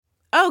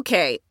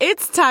Okay,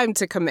 it's time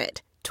to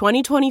commit.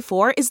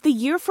 2024 is the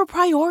year for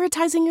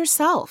prioritizing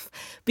yourself.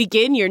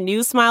 Begin your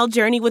new smile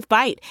journey with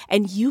Byte,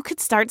 and you could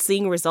start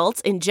seeing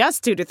results in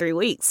just 2 to 3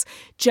 weeks.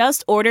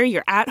 Just order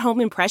your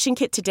at-home impression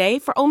kit today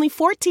for only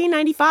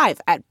 $14.95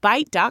 at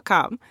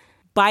Byte.com.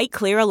 Byte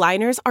Clear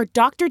aligners are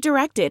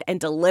doctor-directed and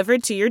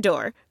delivered to your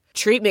door.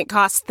 Treatment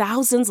costs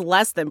thousands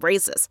less than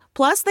braces.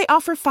 Plus, they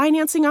offer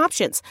financing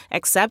options,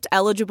 accept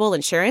eligible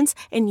insurance,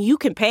 and you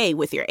can pay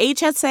with your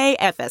HSA,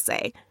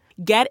 FSA.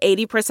 Get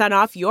 80%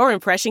 off your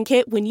impression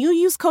kit when you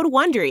use code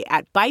WONDERY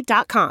at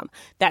Byte.com.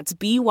 That's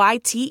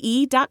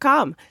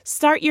BYTE.com.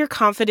 Start your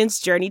confidence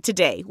journey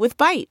today with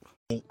Byte.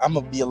 I'm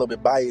going to be a little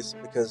bit biased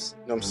because,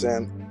 you know what I'm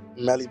saying,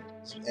 Melly's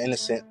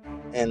innocent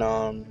and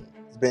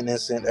he's been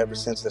innocent ever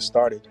since it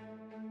started.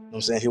 You know what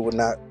I'm saying? He would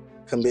not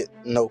commit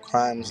no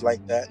crimes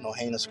like that, no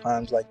heinous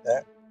crimes like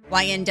that.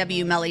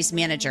 YNW Melly's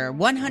manager,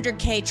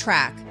 100K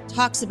Track,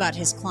 talks about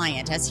his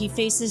client as he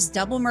faces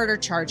double murder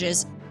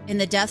charges in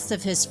the deaths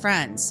of his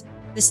friends.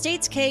 The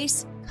state's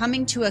case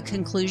coming to a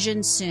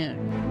conclusion soon.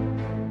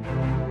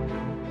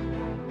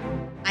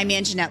 I'm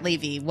Anjanette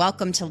Levy.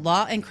 Welcome to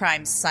Law and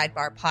Crime's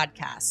Sidebar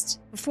Podcast.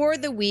 Before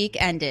the week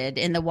ended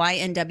in the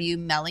YNW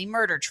Melly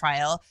murder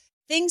trial,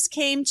 things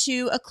came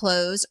to a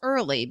close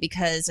early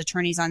because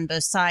attorneys on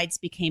both sides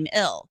became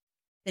ill.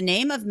 The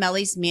name of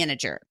Melly's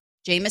manager,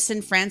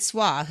 Jameson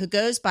Francois, who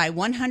goes by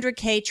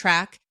 100K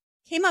Track,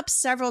 came up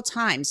several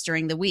times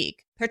during the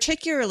week,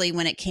 particularly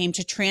when it came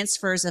to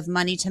transfers of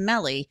money to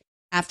Melly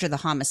after the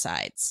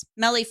homicides.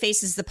 Melly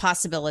faces the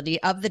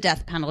possibility of the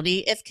death penalty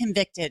if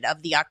convicted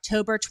of the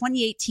October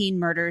 2018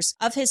 murders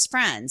of his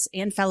friends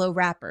and fellow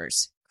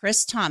rappers,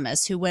 Chris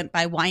Thomas, who went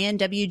by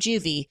YNW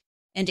Juvie,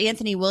 and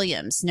Anthony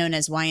Williams, known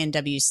as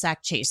YNW Sack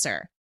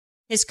Chaser.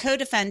 His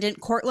co-defendant,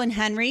 Cortland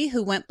Henry,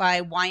 who went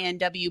by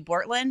YNW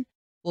Bortland,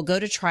 will go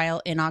to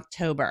trial in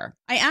October.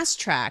 I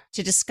asked Track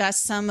to discuss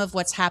some of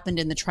what's happened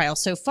in the trial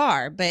so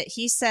far, but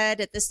he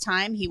said at this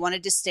time he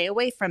wanted to stay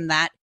away from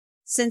that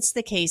since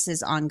the case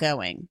is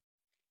ongoing.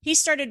 He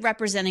started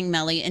representing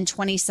Melly in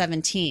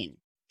 2017.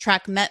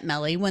 Track met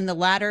Melly when the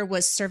latter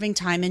was serving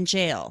time in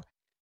jail.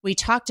 We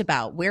talked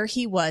about where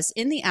he was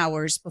in the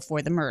hours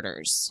before the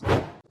murders.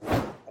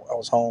 I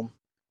was home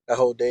that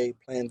whole day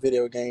playing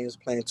video games,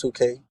 playing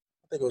 2K.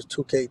 I think it was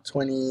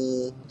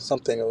 2K20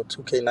 something or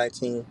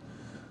 2K19.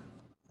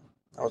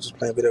 I was just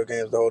playing video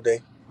games the whole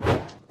day.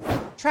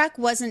 Track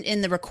wasn't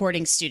in the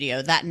recording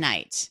studio that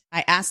night.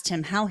 I asked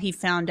him how he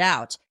found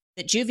out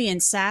that Juvie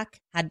and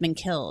Sack had been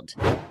killed.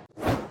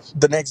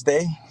 The next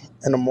day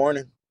in the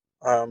morning,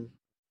 I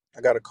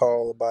got a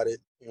call about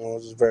it. I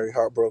was just very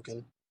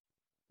heartbroken.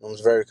 I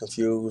was very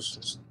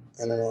confused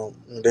and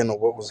didn't know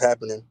what was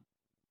happening.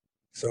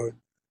 So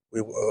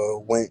we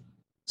went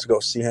to go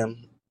see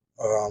him.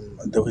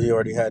 He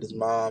already had his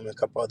mom and a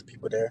couple other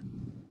people there.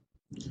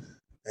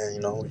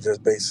 And, we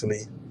just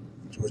basically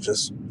were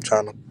just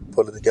trying to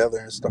pull it together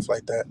and stuff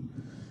like that.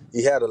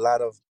 He had a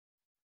lot of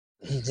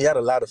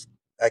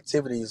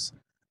activities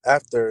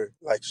after,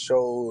 like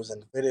shows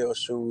and video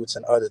shoots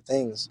and other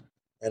things.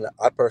 And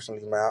I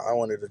personally, man, I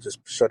wanted to just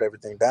shut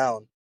everything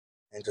down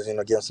and just, give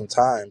him some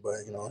time.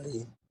 But,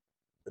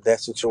 with that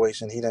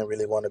situation, he didn't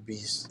really want to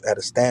be at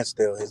a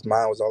standstill. His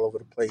mind was all over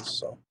the place.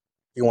 So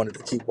he wanted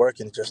to keep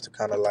working just to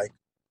kind of like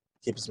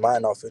keep his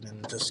mind off it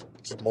and just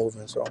keep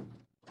moving. So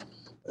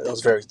it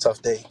was a very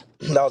tough day.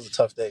 That was a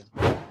tough day.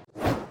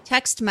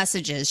 Text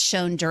messages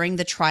shown during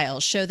the trial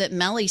show that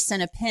Melly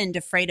sent a pin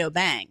to Fredo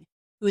Bang,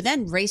 who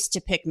then raced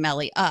to pick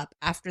Melly up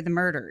after the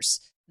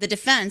murders. The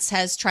defense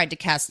has tried to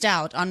cast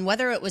doubt on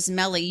whether it was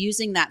Melly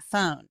using that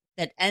phone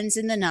that ends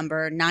in the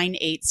number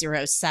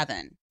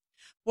 9807.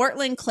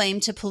 Bortland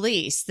claimed to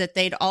police that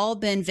they'd all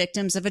been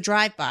victims of a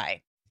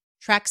drive-by.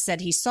 Track said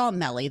he saw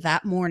Melly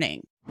that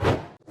morning.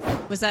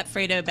 Was that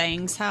Fredo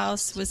Bang's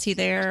house? Was he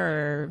there,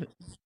 or?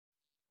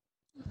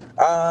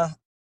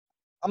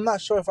 I'm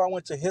not sure if I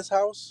went to his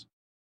house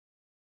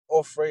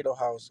or Fredo's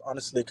house,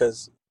 honestly,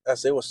 because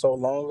it was so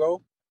long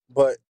ago.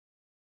 But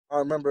I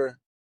remember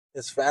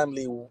his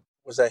family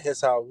was at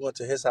his house. We went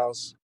to his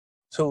house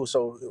too,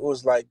 so it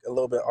was like a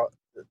little bit.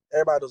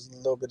 Everybody was a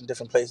little bit in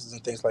different places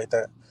and things like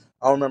that.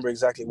 I don't remember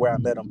exactly where I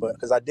met him, but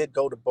because I did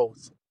go to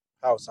both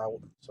houses,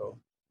 so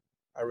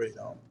I really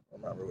don't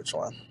remember which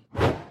one.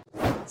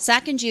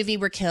 Sack and Juvie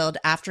were killed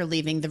after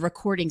leaving the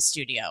recording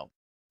studio.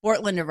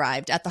 Bortland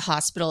arrived at the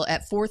hospital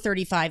at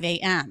 4:35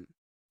 a.m.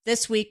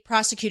 This week,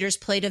 prosecutors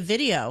played a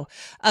video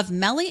of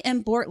Melly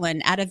and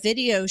Bortland at a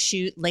video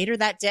shoot later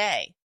that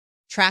day.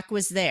 Track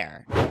was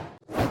there.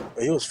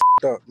 He was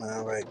up,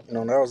 man.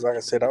 That was, like I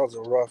said, that was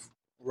a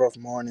rough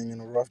morning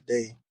and a rough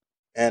day.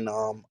 And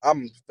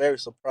I'm very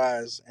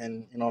surprised,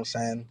 and you know what I'm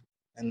saying?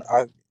 And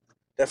I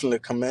definitely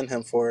commend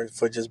him for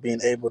just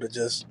being able to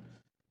just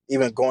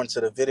even going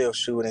to the video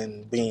shoot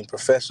and being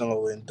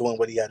professional and doing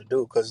what he had to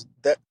do, because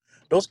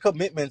those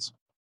commitments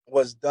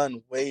was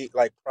done way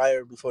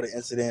prior before the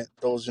incident.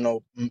 Those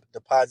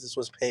deposits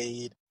was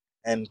paid,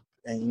 and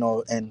it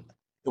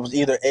was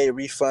either A,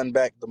 refund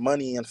back the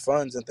money and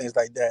funds and things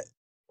like that,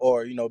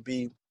 or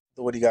B,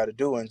 do what he got to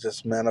do and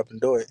just man up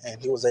and do it.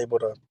 And he was able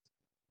to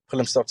pull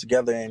himself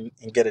together and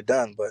get it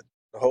done. But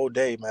the whole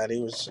day, man,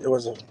 it was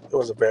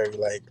a very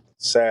like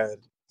sad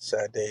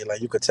day.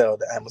 Like you could tell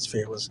the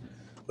atmosphere was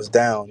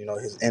down. You know,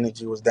 his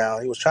energy was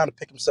down. He was trying to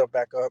pick himself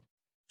back up,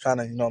 trying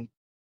to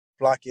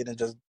block it and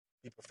just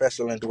be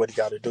professional and do what he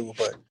got to do.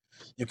 But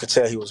you could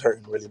tell he was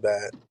hurting really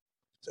bad.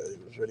 So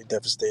he was really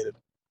devastated.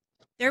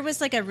 There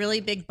was like a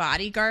really big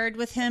bodyguard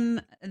with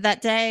him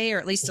that day, or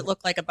at least it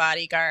looked like a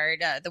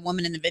bodyguard. The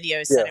woman in the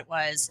video said Yeah. it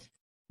was.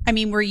 I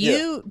mean,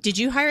 did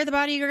you hire the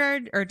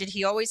bodyguard, or did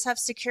he always have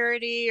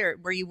security, or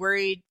were you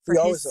worried for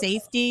his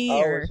safety?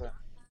 I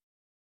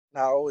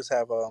always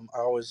I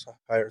always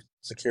hire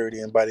security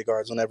and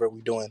bodyguards whenever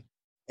we're doing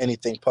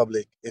anything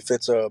public. If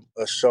it's a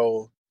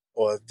show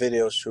or a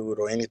video shoot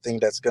or anything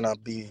that's gonna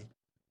be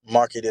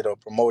marketed or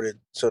promoted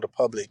to the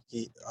public,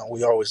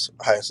 we always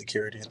hire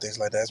security and things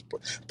like that.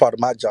 It's part of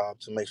my job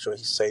to make sure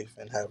he's safe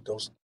and have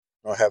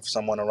have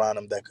someone around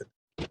him that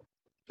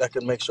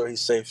could make sure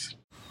he's safe.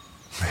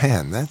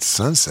 Man, that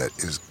sunset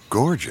is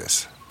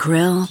gorgeous.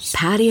 Grill,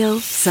 patio,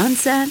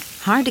 sunset.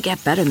 Hard to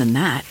get better than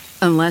that.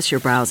 Unless you're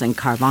browsing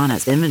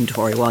Carvana's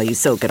inventory while you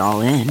soak it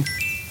all in.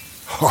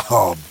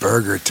 Oh,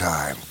 burger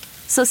time.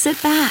 So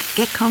sit back,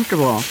 get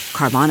comfortable.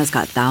 Carvana's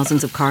got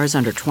thousands of cars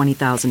under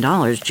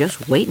 $20,000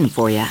 just waiting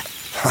for you.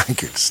 I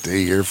could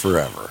stay here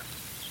forever.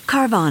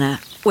 Carvana,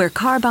 where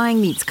car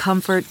buying meets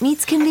comfort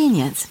meets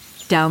convenience.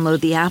 Download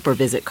the app or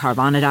visit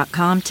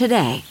Carvana.com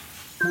today.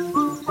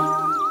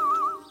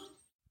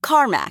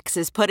 CarMax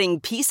is putting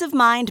peace of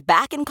mind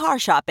back in car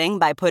shopping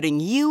by putting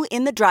you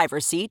in the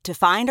driver's seat to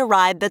find a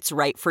ride that's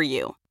right for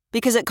you.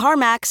 Because at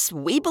CarMax,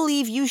 we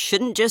believe you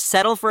shouldn't just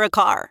settle for a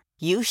car.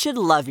 You should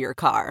love your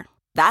car.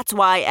 That's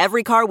why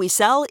every car we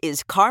sell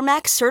is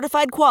CarMax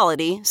certified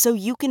quality, so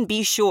you can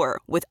be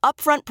sure with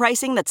upfront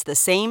pricing that's the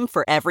same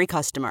for every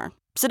customer.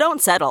 So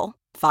don't settle.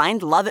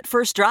 Find love at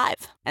first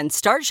drive and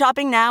start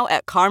shopping now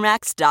at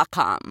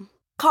CarMax.com.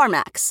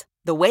 CarMax,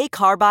 the way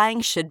car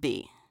buying should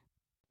be.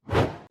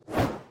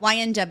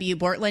 YNW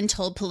Portland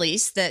told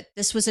police that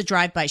this was a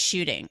drive-by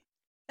shooting.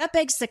 That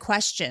begs the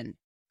question,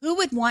 who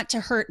would want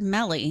to hurt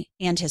Melly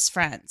and his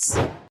friends?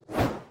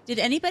 Did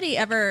anybody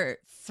ever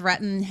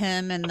threaten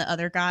him and the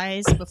other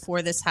guys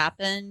before this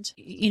happened?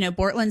 You know,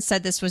 Portland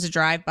said this was a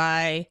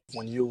drive-by.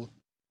 When you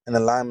in the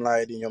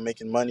limelight and you're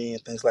making money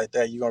and things like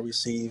that, you're going to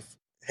receive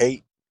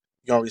hate.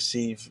 You're going to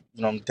receive,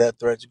 death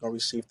threats. You're going to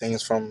receive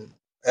things from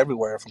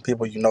everywhere, from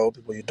people you know,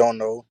 people you don't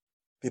know,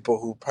 people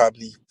who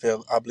probably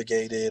feel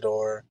obligated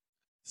or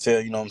feel,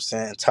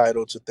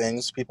 entitled to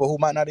things, people who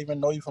might not even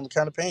know you from the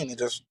campaign and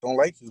just don't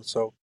like you.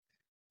 So,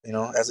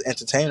 as an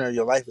entertainer,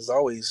 your life is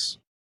always,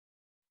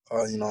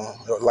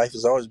 your life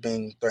is always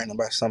being threatened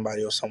by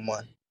somebody or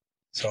someone.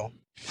 So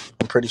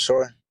I'm pretty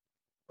sure.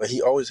 But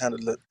he always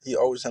handled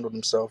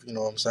himself,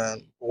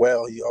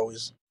 well. He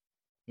always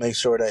made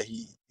sure that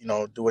he,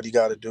 do what he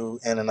got to do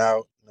in and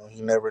out.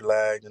 He never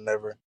lagged and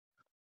never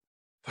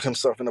put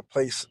himself in a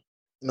place,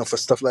 for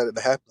stuff like that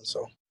to happen.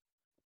 So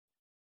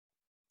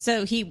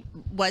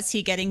was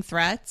he getting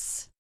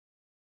threats?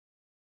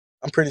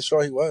 I'm pretty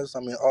sure he was. I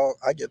mean,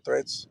 I get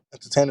threats.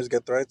 Entertainers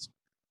get threats.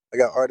 I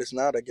got artists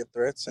now that get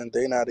threats, and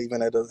they're not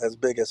even as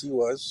big as he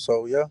was.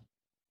 So yeah,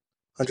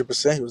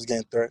 100% he was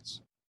getting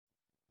threats.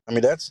 I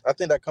mean, I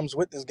think that comes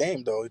with this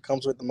game, though. It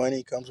comes with the money,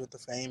 it comes with the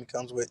fame, it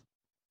comes with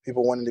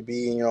people wanting to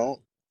be, in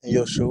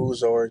your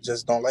shoes or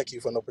just don't like you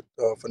for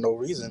no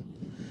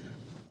reason.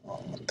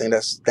 I think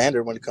that's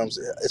standard when it comes.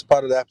 It's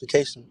part of the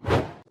application.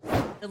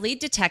 The lead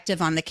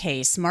detective on the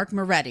case, Mark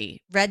Moretti,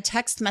 read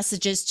text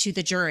messages to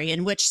the jury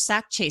in which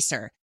Sack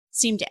Chaser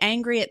seemed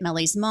angry at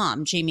Melly's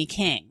mom, Jamie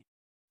King.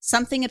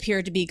 Something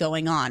appeared to be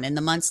going on in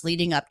the months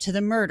leading up to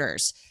the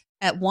murders.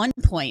 At one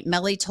point,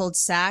 Melly told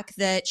Sack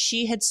that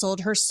she had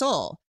sold her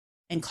soul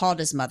and called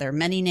his mother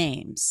many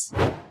names.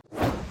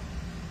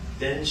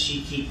 Then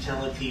she keep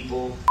telling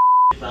people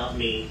about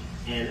me,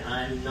 and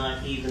I'm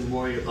not even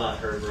worried about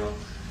her, bro.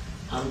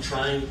 I'm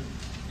trying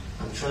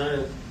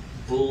to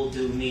bull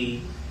do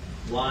me.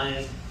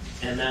 Why?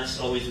 And that's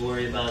always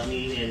worried about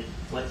me. And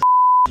what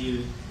the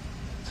you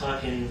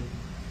talking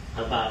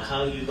about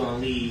how you gonna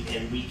leave,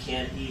 and we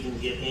can't even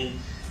get in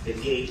the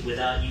gate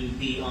without you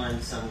be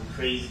on some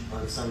crazy.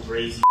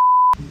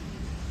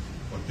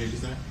 What page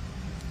is that?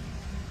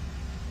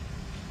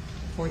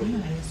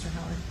 49, Mr.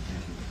 Howard.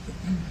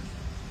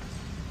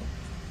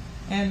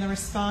 And the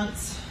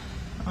response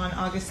on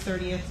August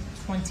 30th,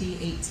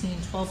 2018,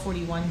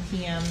 12:41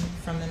 p.m.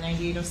 from the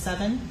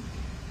 9807.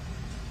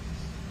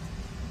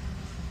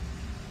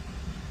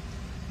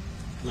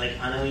 Like,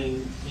 I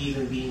don't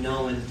even be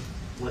knowing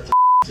what the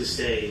to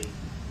say.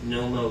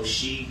 No mo.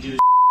 She do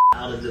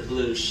out of the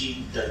blue.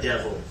 She the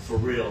devil. For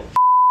real.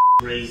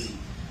 Crazy.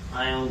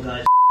 I don't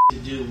got to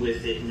do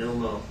with it no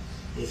mo.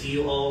 If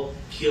you all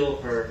kill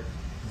her,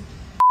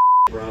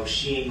 bro,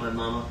 she ain't my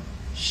mama.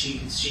 She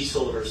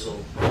sold her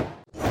soul.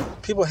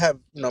 People have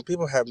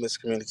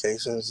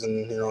miscommunications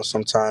and,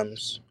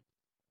 sometimes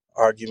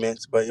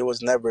arguments, but it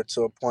was never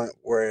to a point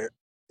where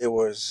it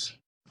was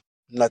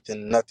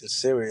nothing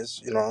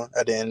serious.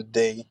 At the end of the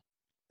day,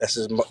 that's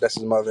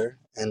his mother,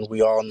 and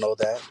we all know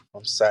that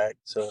from Sack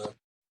to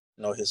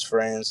his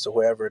friends to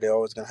whoever, they're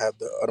always gonna have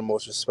the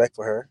uttermost respect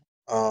for her.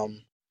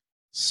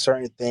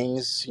 Certain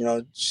things,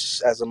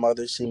 as a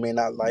mother, she may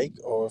not like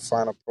or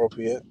find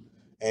appropriate,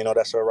 and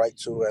that's her right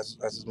to as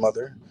his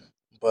mother.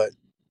 But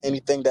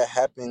anything that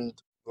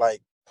happened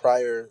like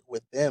prior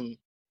with them,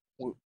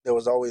 there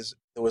was always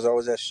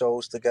at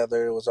shows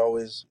together. It was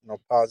always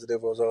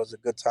positive. It was always a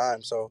good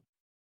time. So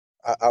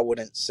I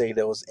wouldn't say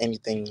there was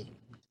anything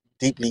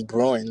deeply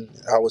brewing.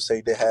 I would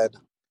say they had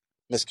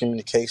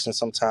miscommunication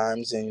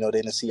sometimes, and they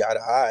didn't see eye to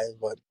eye.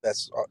 But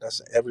that's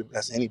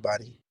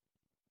anybody.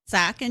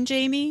 Zach and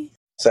Jamie?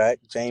 Zach,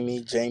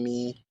 Jamie,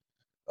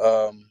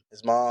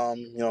 his mom.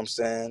 You know what I'm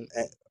saying?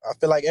 And I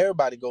feel like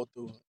everybody go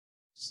through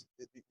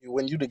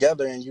when you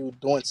together and you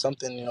doing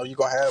something. You're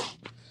gonna have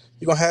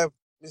you're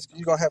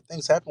gonna have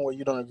things happen where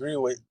you don't agree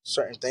with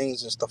certain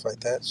things and stuff like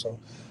that. So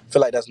I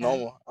feel like that's Yeah.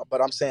 normal.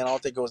 But I'm saying I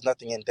don't think it was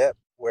nothing in depth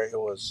where it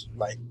was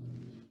like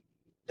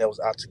that was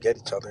out to get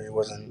each other. It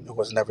wasn't. It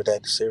was never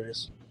that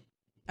serious.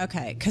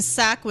 Okay, because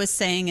Zach was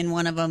saying in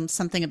one of them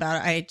something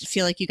about, I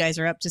feel like you guys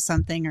are up to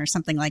something or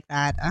something like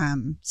that.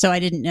 So I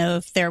didn't know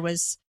if there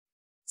was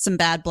some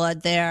bad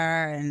blood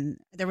there. And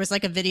there was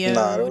like a video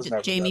Nah, it was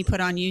never Jamie that. put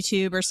on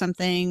YouTube or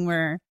something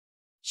where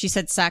she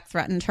said Zach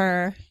threatened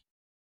her.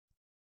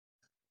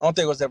 I don't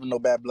think it was ever no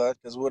bad blood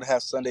because we would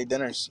have Sunday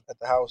dinners at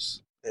the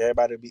house.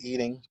 Everybody would be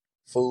eating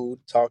food,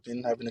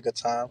 talking, having a good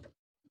time.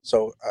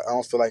 So I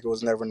don't feel like it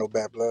was never no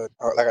bad blood.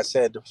 Like I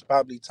said, there was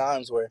probably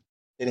times where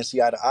they didn't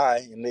see eye to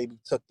eye and maybe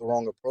took the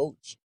wrong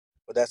approach.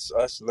 But that's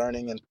us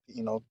learning and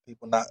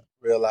people not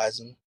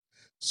realizing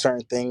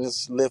certain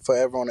things live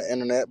forever on the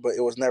internet. But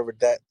it was never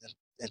that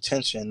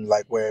intention,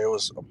 like where it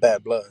was a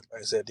bad blood.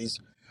 Like I said,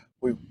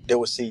 they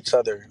would see each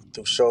other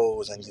through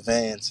shows and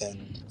events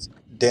and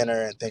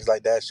dinner and things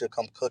like that. She'll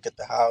come cook at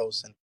the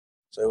house, and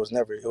so it was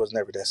never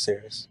that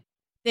serious.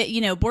 That,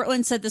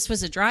 Bortland said this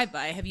was a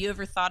drive-by. Have you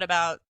ever thought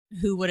about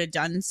who would have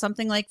done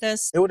something like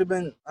this? It would have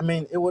been. I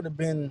mean, it would have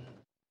been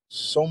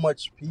so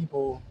much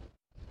people.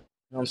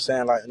 You know what I'm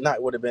saying? Like,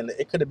 not would have been.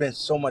 It could have been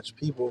so much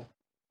people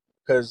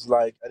because,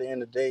 like, at the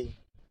end of the day,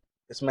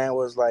 this man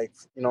was like,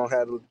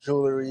 had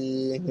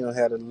jewelry,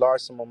 had a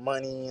large sum of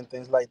money and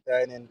things like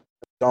that, and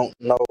don't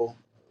know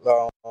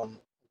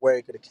where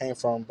it could have came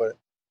from, but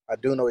I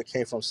do know it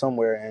came from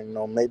somewhere, and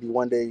maybe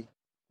one day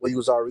we'll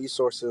use our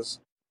resources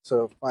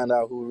to find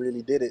out who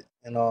really did it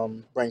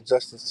and bring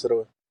justice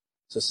to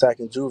Sack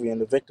and Juvie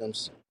and the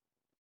victims.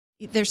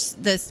 There's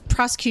the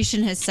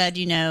prosecution has said,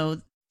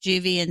 Juvie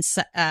and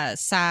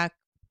Sack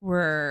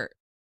were,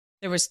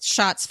 there was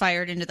shots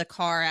fired into the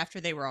car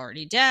after they were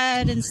already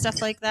dead and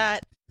stuff like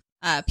that.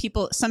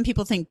 Some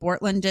people think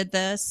Bortland did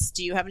this.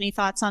 Do you have any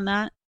thoughts on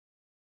that?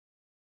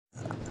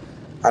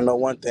 I know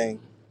one thing: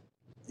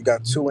 you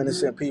got two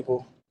innocent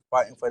people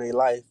fighting for their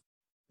life.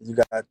 You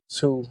got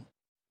two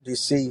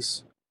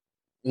deceased,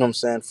 what I'm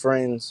saying,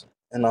 friends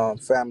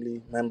and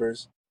family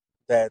members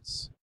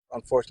that's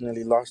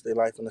unfortunately lost their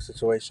life in the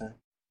situation.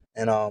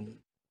 And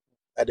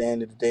at the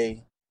end of the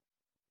day,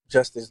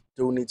 justice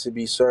do need to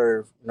be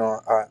served.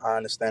 I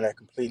understand that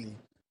completely,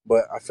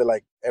 but I feel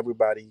like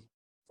everybody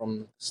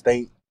from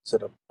state to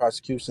the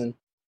prosecution,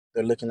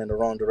 they're looking in the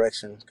wrong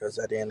direction because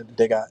at the end of the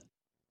day, they got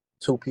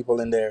two people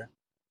in there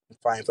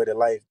fighting for their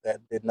life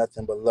that did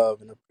nothing but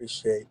love and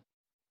appreciate.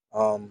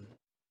 Um,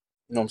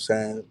 what I'm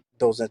saying,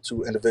 those are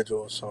two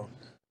individuals. So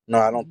no,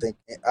 I don't think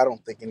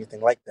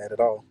anything like that at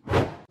all.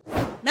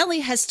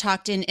 Melly has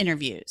talked in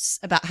interviews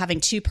about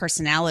having two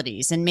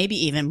personalities and maybe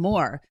even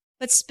more,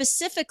 but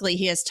specifically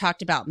he has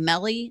talked about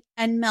Melly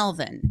and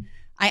Melvin.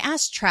 I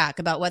asked Track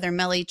about whether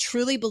Melly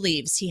truly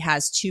believes he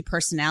has two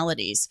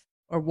personalities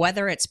or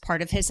whether it's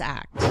part of his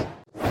act.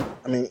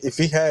 I mean, if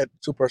he had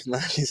two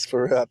personalities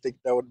for real, I think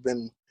that would have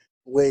been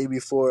way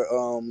before,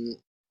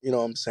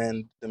 what I'm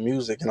saying, the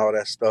music and all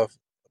that stuff.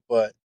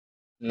 But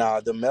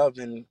nah, the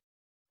Melvin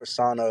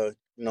persona,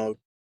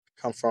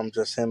 come from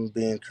just him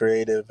being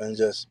creative and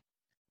just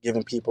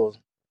giving people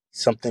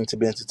something to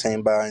be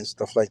entertained by and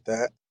stuff like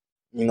that.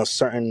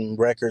 Certain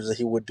records that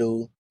he would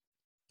do,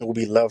 it would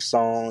be love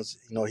songs.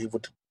 He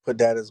would put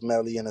that as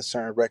Melly, and a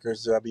certain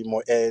records that would be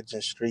more edge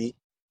and street.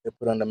 They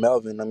put under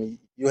Melvin. I mean,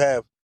 you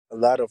have a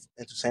lot of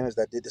entertainers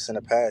that did this in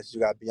the past.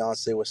 You got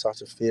Beyonce with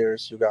Sasha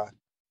Fierce. You got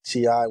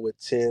T.I. with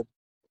Tib.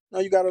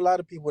 You got a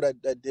lot of people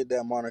that did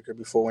that moniker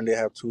before when they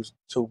have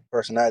two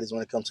personalities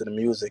when it comes to the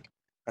music.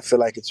 I feel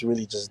like it's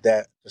really just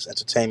that, just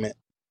entertainment.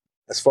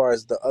 As far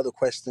as the other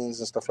questions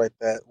and stuff like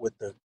that with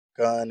the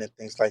gun and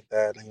things like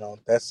that,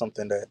 that's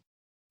something that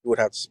you would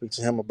have to speak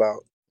to him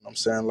about. You know what I'm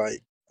saying?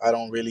 Like,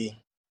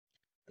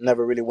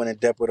 never really went in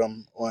depth with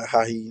him on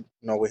how he,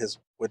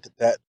 with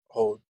that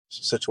whole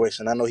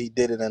situation. I know he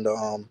did it in the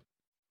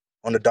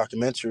on the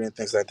documentary and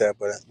things like that,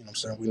 but what I'm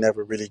saying, we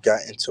never really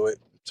got into it,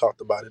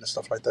 talked about it and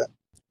stuff like that.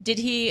 Did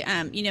he,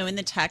 in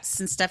the texts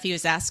and stuff, he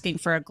was asking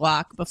for a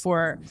Glock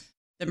before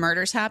the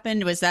murders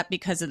happened? Was that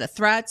because of the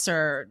threats,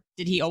 or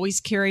did he always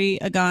carry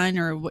a gun,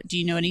 or do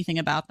you know anything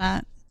about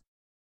that?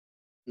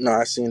 No,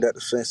 I seen that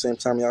the same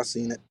time y'all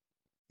seen it.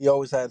 he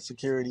always had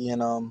security,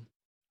 and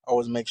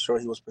always make sure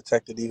he was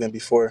protected even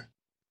before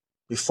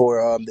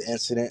the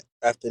incident.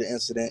 After the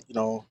incident,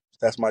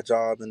 that's my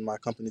job, and my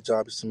company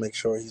job is to make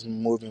sure he's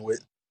moving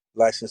with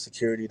licensed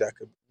security that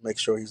could make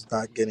sure he's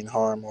not getting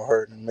harmed or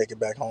hurt and make it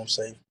back home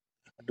safe.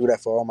 I do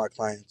that for all my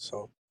clients.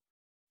 So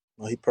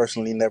he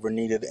personally never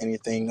needed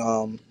anything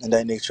in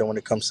that nature when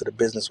it comes to the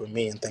business with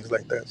me and things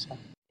like that. So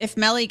If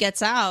Melly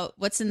gets out,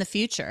 what's in the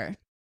future?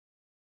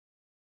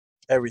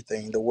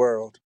 everything, the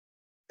world,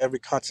 every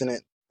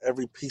continent,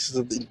 every pieces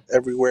of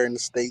everywhere in the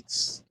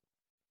States.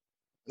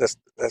 That's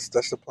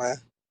the plan.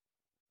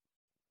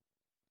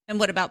 And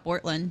what about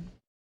Portland?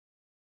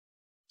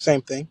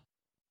 Same thing.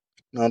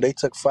 They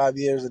took 5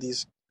 years of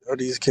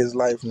these kids'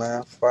 life,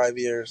 man. 5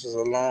 years is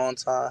a long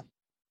time.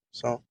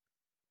 So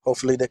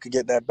hopefully they could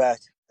get that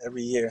back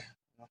every year,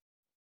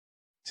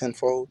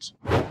 tenfold.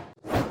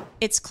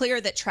 It's clear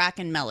that Track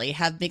and Melly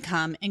have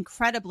become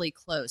incredibly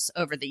close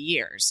over the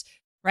years.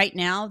 Right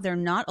now, they're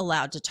not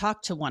allowed to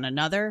talk to one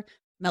another.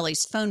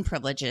 Melly's phone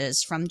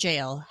privileges from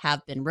jail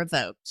have been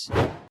revoked.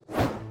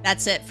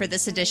 That's it for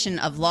this edition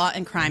of Law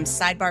and Crime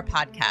Sidebar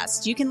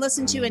Podcast. You can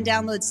listen to and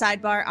download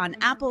Sidebar on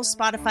Apple,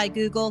 Spotify,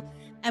 Google,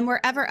 and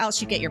wherever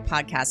else you get your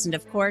podcasts. And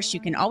of course, you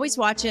can always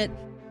watch it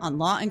on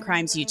Law and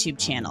Crime's YouTube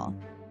channel.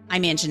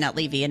 I'm Anjanette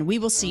Levy, and we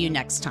will see you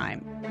next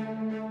time.